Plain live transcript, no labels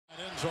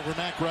It's over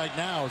Mack right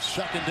now.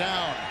 Second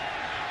down.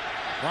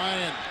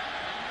 Ryan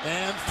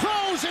and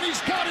throws, and he's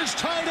got his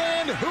tight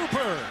end,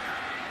 Hooper,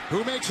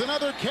 who makes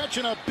another catch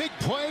and a big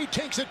play,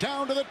 takes it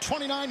down to the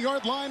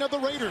 29-yard line of the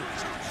Raiders.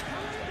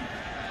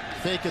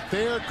 Fake it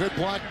there. Good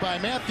block by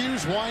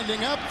Matthews.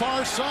 Winding up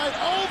far side.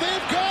 Oh,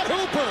 they've got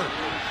Hooper.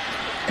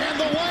 And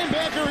the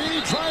linebacker,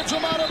 he drives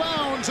him out of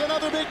bounds.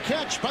 Another big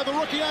catch by the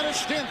rookie out of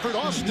Stanford,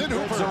 Austin Hooper.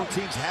 Red zone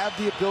teams have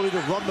the ability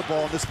to run the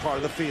ball in this part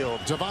of the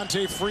field.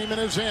 Devontae Freeman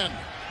is in.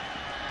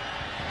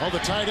 Oh, the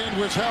tight end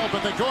was held,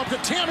 but they go up to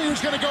Tamme,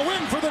 who's going to go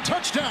in for the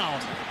touchdown.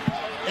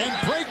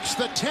 And breaks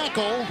the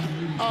tackle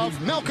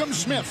of Malcolm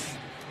Smith.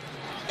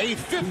 A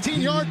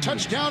 15-yard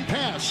touchdown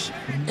pass.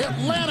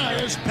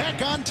 Atlanta is back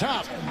on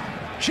top.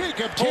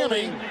 Jacob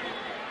Tamme.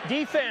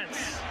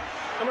 Defense,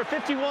 number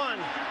 51.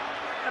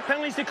 That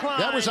penalty's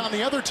declined. That was on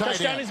the other tight end.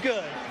 Touchdown is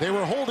good. They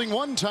were holding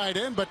one tight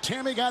end, but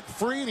Tamme got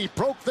free, and he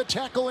broke the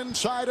tackle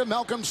inside of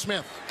Malcolm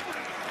Smith.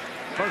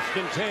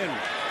 1st and 10.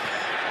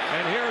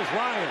 And here's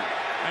Ryan.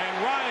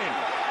 And Ryan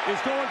is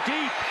going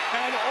deep.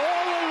 And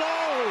all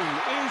alone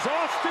is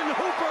Austin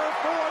Hooper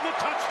for the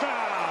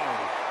touchdown.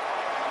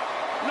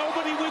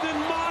 Nobody within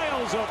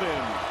miles of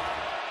him.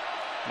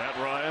 Matt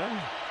Ryan.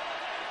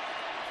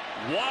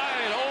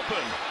 Wide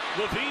open.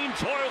 Levine,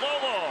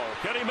 Toilolo.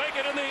 Can he make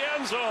it in the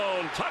end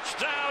zone?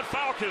 Touchdown,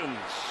 Falcons.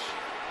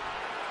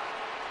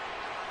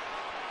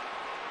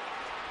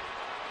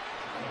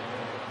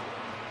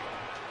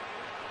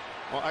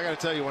 Well, I got to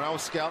tell you, when I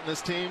was scouting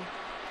this team,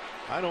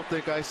 I don't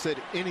think I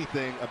said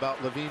anything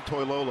about Levine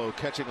Toilolo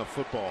catching a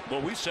football.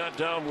 Well, we sat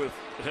down with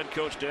head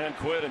coach Dan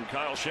Quinn and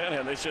Kyle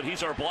Shanahan. They said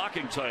he's our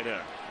blocking tight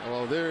end.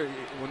 Well,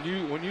 when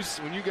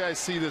you guys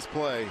see this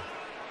play,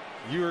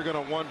 you are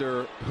going to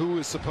wonder who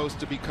is supposed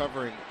to be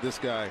covering this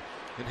guy.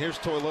 And here's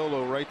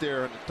Toilolo right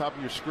there on the top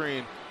of your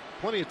screen.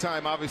 Plenty of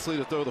time, obviously,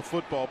 to throw the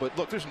football. But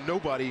look, there's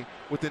nobody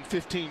within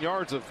 15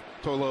 yards of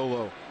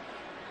Toilolo.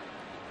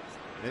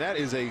 And that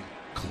is a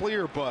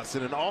clear bust.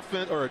 And an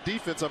offense, or a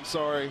defense, I'm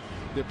sorry,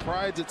 that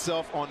prides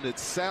itself on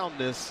its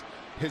soundness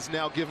has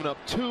now given up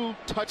 2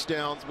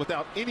 touchdowns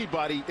without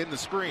anybody in the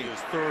screen. His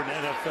 3rd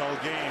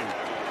NFL game.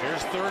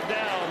 Here's 3rd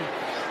down.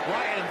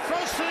 Ryan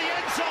throws to the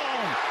end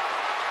zone.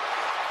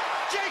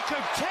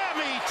 Jacob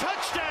Tamme,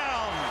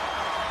 touchdown.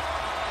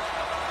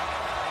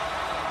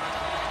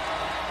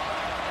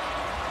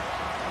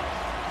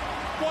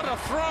 What a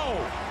throw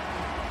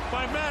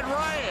by Matt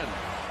Ryan.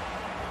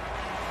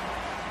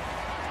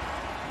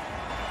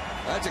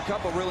 That's a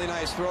couple really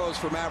nice throws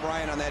for Matt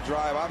Ryan on that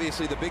drive.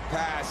 Obviously the big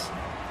pass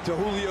to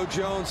Julio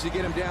Jones to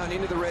get him down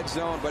into the red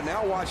zone. But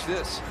now watch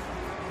this.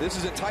 This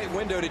is a tight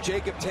window to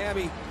Jacob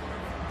Tamme.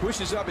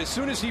 Pushes up as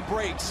soon as he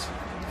breaks.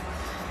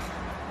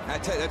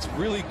 That's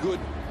really good,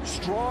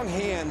 strong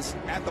hands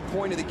at the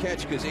point of the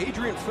catch, because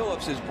Adrian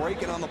Phillips is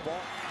breaking on the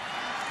ball.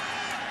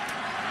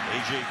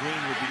 A.J.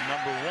 Green would be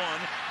number 1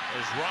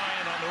 as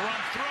Ryan on the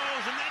run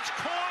throws, and that's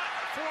caught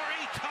for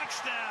a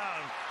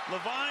touchdown.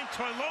 Levine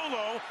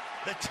Toilolo,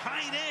 the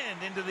tight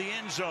end, into the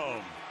end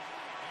zone.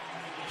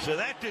 So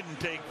that didn't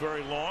take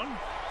very long.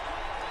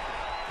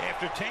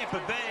 After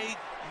Tampa Bay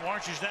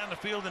marches down the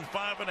field in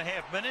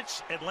 5.5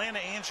 minutes, Atlanta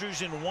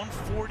answers in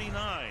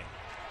 1:49.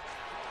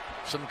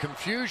 Some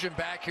confusion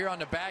back here on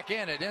the back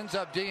end. It ends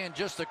up being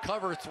just a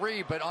cover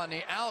 3, but on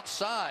the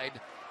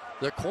outside,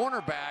 the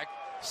cornerback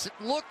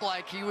looked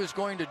like he was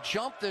going to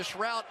jump this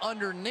route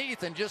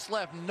underneath and just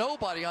left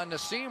nobody on the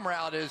seam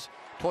route as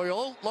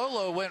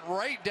Toilolo went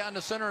right down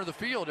the center of the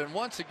field. And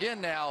once again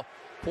now,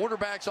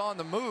 quarterback's on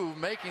the move,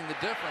 making the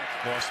difference.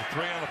 Lost the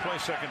 3 on the play,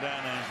 2nd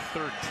down and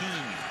 13.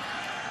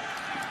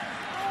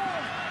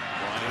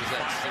 Ryan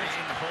fires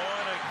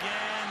caught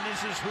again.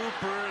 This is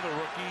Hooper, the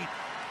rookie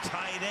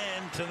tight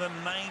end, to the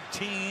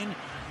 19,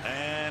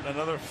 and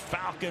another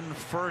Falcon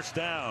 1st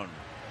down.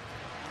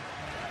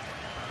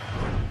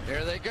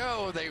 There they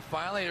go. They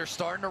finally are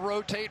starting to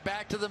rotate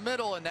back to the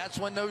middle, and that's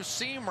when those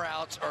seam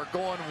routes are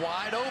going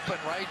wide open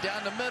right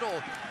down the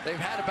middle. They've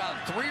had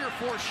about 3 or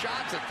 4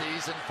 shots at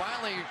these and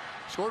finally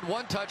scored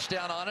 1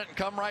 touchdown on it and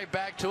come right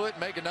back to it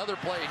and make another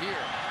play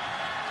here.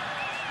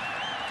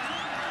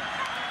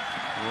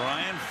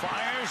 Ryan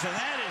fires, and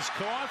that is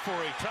caught for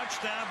a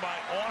touchdown by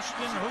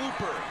Austin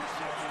Hooper.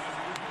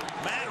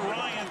 Matt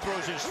Ryan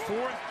throws his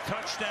 4th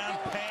touchdown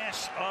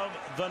pass of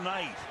the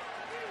night.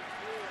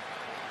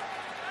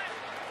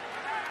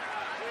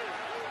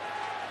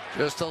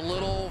 Just a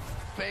little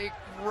fake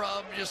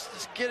rub,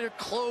 just get it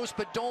close,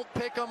 but don't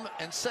pick them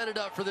and set it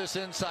up for this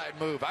inside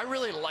move. I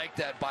really like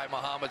that by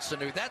Mohamed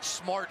Sanu. That's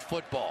smart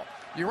football.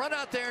 You run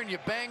out there and you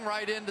bang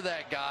right into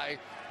that guy,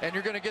 and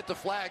you're going to get the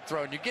flag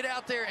thrown. You get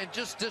out there and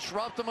just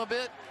disrupt them a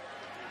bit,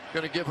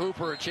 going to give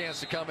Hooper a chance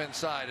to come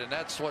inside, and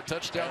that's what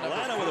touchdown number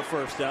 4. Atlanta with a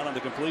 1st down on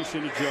the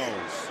completion to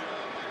Jones.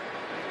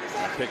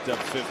 Picked up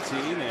 15,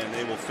 and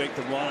they will fake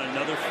the run.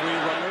 Another free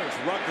runner. It's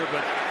Rucker,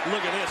 but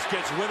look at this.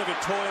 Gets rid of it.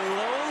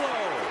 Toilolo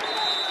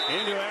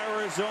into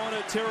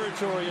Arizona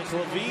territory. It's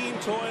Levine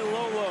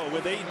Toilolo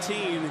with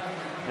 18.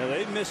 Now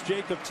they missed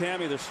Jacob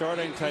Tamme, their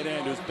starting tight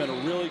end, who's been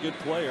a really good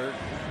player,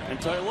 and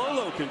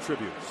Toilolo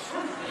contributes.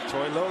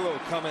 Toilolo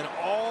coming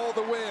all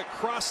the way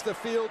across the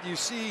field. You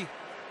see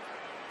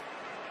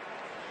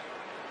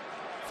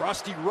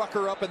Frosty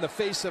Rucker up in the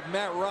face of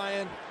Matt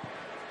Ryan,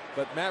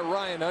 but Matt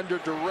Ryan under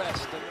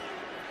duress.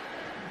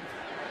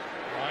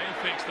 Ryan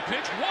fakes the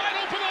pitch, wide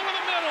open over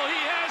the middle.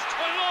 He has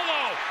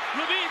Toilolo.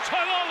 Levine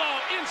Toilolo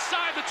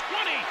inside the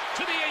 20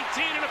 to the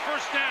 18 and a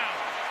first down.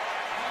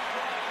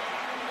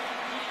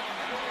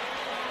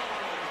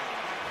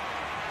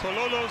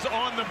 Toilolo's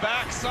on the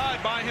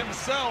backside by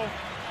himself.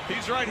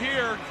 He's right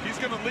here. He's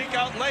going to leak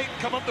out late,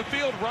 come up the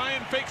field.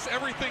 Ryan fakes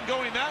everything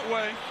going that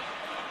way.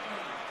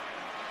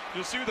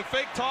 You'll see with the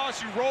fake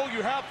toss, you roll,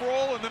 you half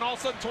roll, and then all of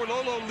a sudden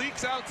Toilolo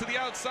leaks out to the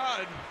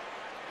outside.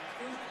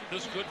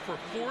 This good for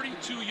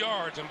 42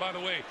 yards. And by the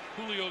way,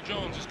 Julio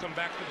Jones has come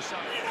back to the side.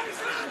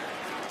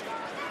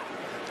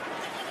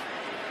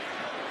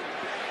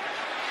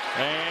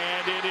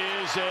 And it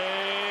is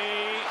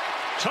a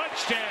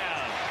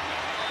touchdown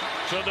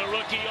to the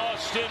rookie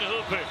Austin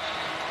Hooper.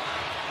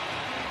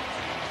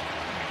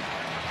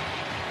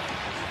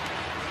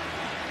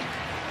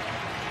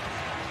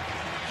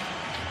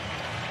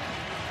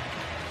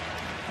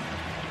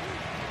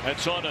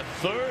 That's on a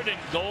 3rd and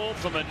goal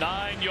from the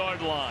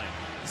 9-yard line.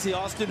 See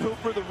Austin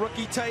Hooper, the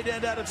rookie tight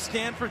end out of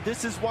Stanford.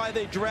 This is why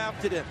they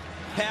drafted him.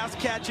 Pass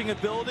catching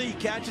ability. He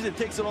catches it,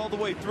 takes it all the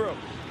way through.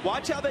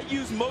 Watch how they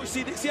use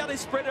motion. See how they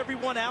spread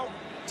everyone out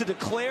to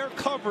declare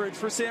coverage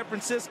for San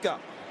Francisco.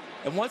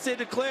 And once they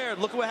declared,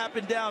 look at what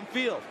happened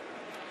downfield.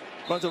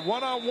 Runs a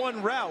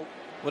one-on-one route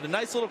with a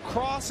nice little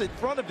cross in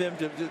front of him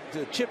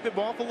to chip him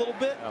off a little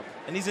bit.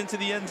 And he's into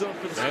the end zone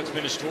for the That's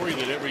been a story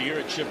that every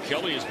year Chip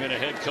Kelly has been a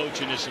head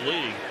coach in this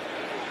league.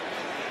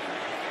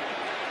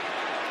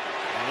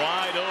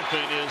 Wide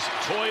open is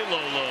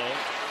Toilolo,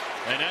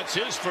 and that's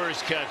his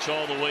first catch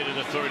all the way to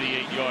the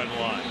 38-yard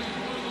line.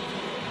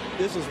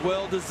 This was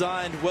well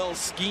designed, well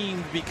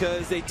schemed,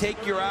 because they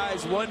take your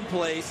eyes one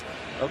place.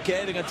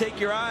 Okay, they're going to take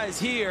your eyes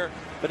here,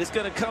 but it's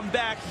going to come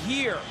back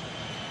here.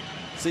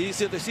 So you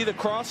see the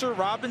crosser,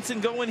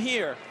 Robinson going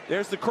here.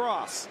 There's the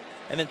cross.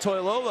 And then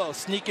Toilolo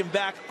sneaking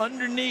back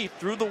underneath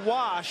through the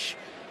wash.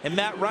 And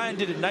Matt Ryan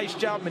did a nice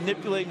job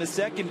manipulating the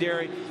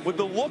secondary with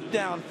the look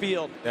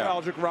downfield for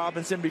Aldrick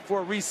Robinson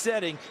before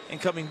resetting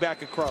and coming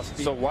back across the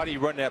field. So why do you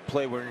run that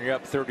play when you're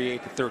up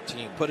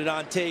 38-13? Put it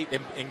on tape.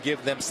 And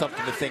give them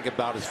something to think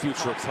about his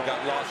future. He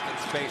got lost in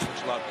space,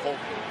 which allowed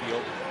Coleman to be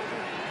open.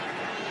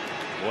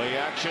 Play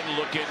action,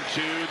 look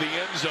into the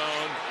end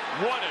zone.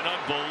 What an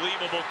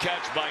unbelievable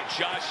catch by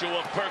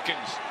Joshua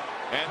Perkins.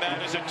 And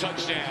that is a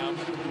touchdown.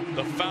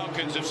 The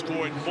Falcons have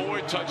scored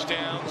 4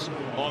 touchdowns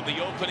on the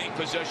opening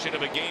possession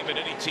of a game at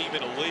any team in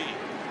the league.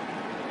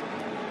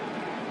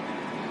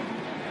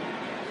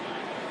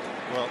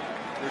 Well,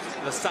 there's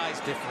the size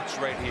difference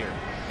right here.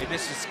 And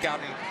this is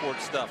scouting report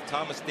stuff.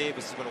 Thomas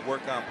Davis is going to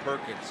work on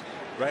Perkins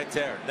right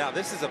there. Now,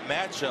 this is a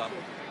matchup.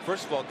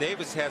 First of all,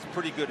 Davis has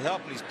pretty good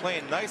help, and he's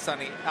playing nice on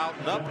the out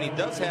and up, and he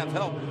does have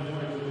help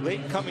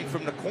late coming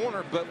from the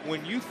corner. But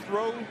when you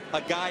throw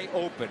a guy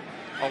open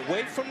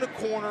away from the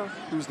corner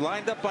who's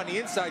lined up on the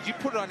inside, you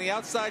put it on the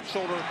outside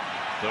shoulder.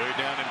 3rd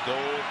down and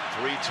goal,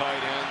 3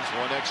 tight ends,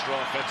 1 extra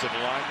offensive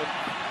lineman.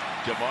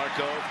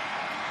 DeMarco,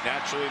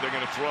 naturally they're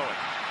going to throw it.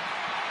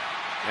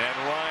 And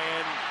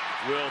Ryan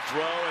will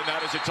throw, and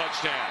that is a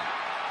touchdown.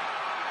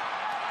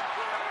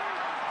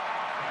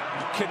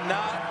 You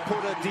cannot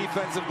put a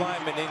defensive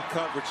lineman in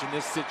coverage in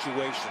this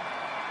situation.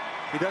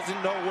 He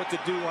doesn't know what to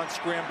do on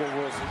scramble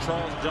rules, and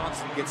Charles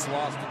Johnson gets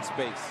lost in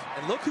space.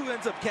 And look who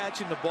ends up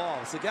catching the ball.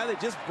 It's the guy they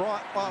just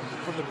brought up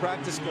from the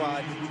practice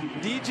squad,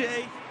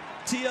 DJ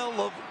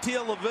Tialavea,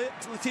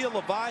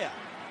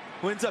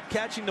 who ends up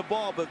catching the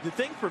ball. But the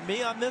thing for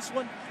me on this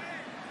one,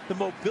 the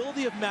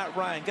mobility of Matt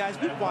Ryan. Guys,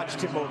 we've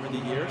watched him over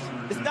the years.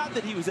 It's not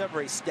that he was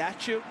ever a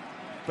statue,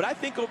 but I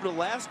think over the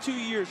last 2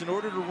 years, in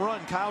order to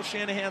run Kyle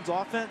Shanahan's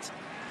offense,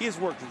 he has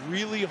worked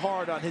really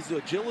hard on his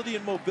agility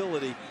and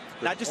mobility,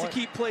 not just to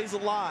keep plays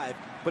alive,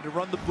 but to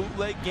run the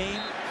bootleg game.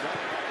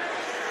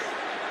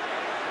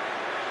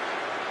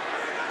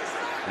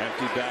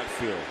 Empty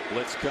backfield,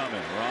 blitz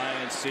coming.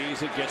 Ryan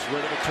sees it, gets rid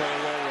of it.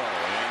 Toilolo,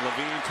 and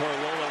Levine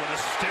Toilolo with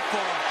a stiff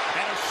arm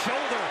and a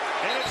shoulder,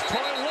 and it's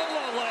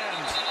Toilolo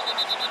lands.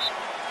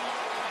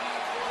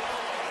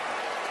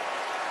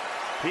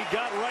 He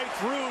got right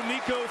through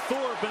Nico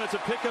Thorpe, and it's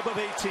a pickup of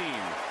 18.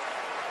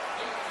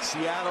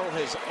 Seattle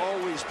has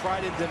always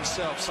prided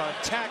themselves on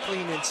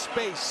tackling in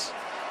space,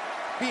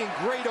 being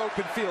great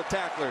open field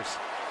tacklers.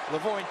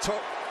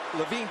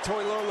 Levine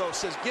Toilolo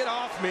says, "Get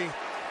off me,"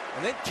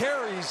 and then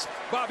carries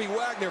Bobby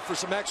Wagner for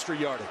some extra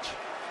yardage.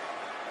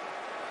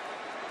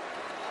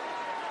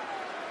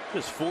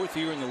 His 4th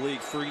year in the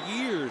league. For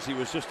years, he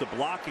was just a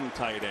blocking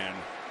tight end.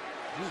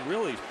 He's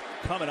really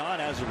coming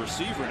on as a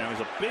receiver now. He's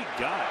a big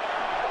guy.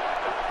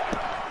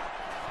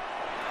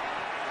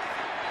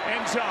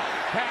 End zone.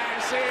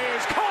 Pass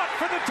is caught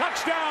for the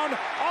touchdown,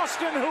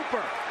 Austin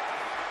Hooper.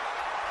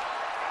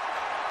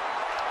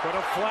 But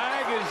a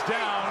flag is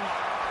down.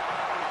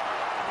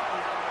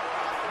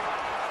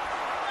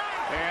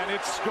 And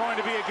it's going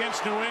to be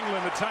against New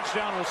England. The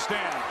touchdown will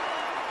stand.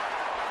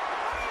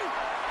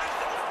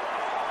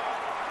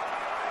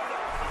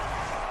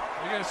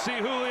 You're going to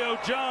see Julio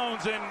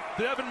Jones and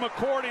Devin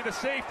McCourty, the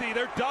safety.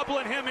 They're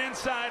doubling him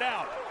inside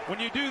out. When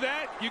you do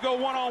that, you go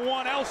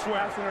one-on-one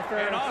elsewhere.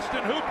 And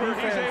Austin Hooper,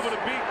 he's able to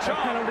beat Chung.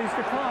 Penalties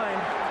declined.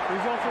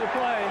 Result of the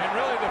play. And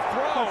really the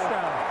throw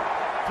Touchdown.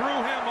 threw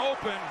him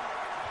open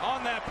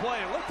on that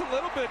play. It looked a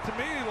little bit to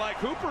me like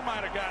Hooper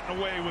might have gotten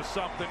away with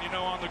something, you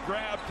know, on the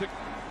grab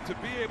to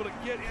be able to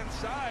get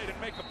inside and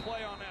make a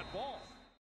play on that ball.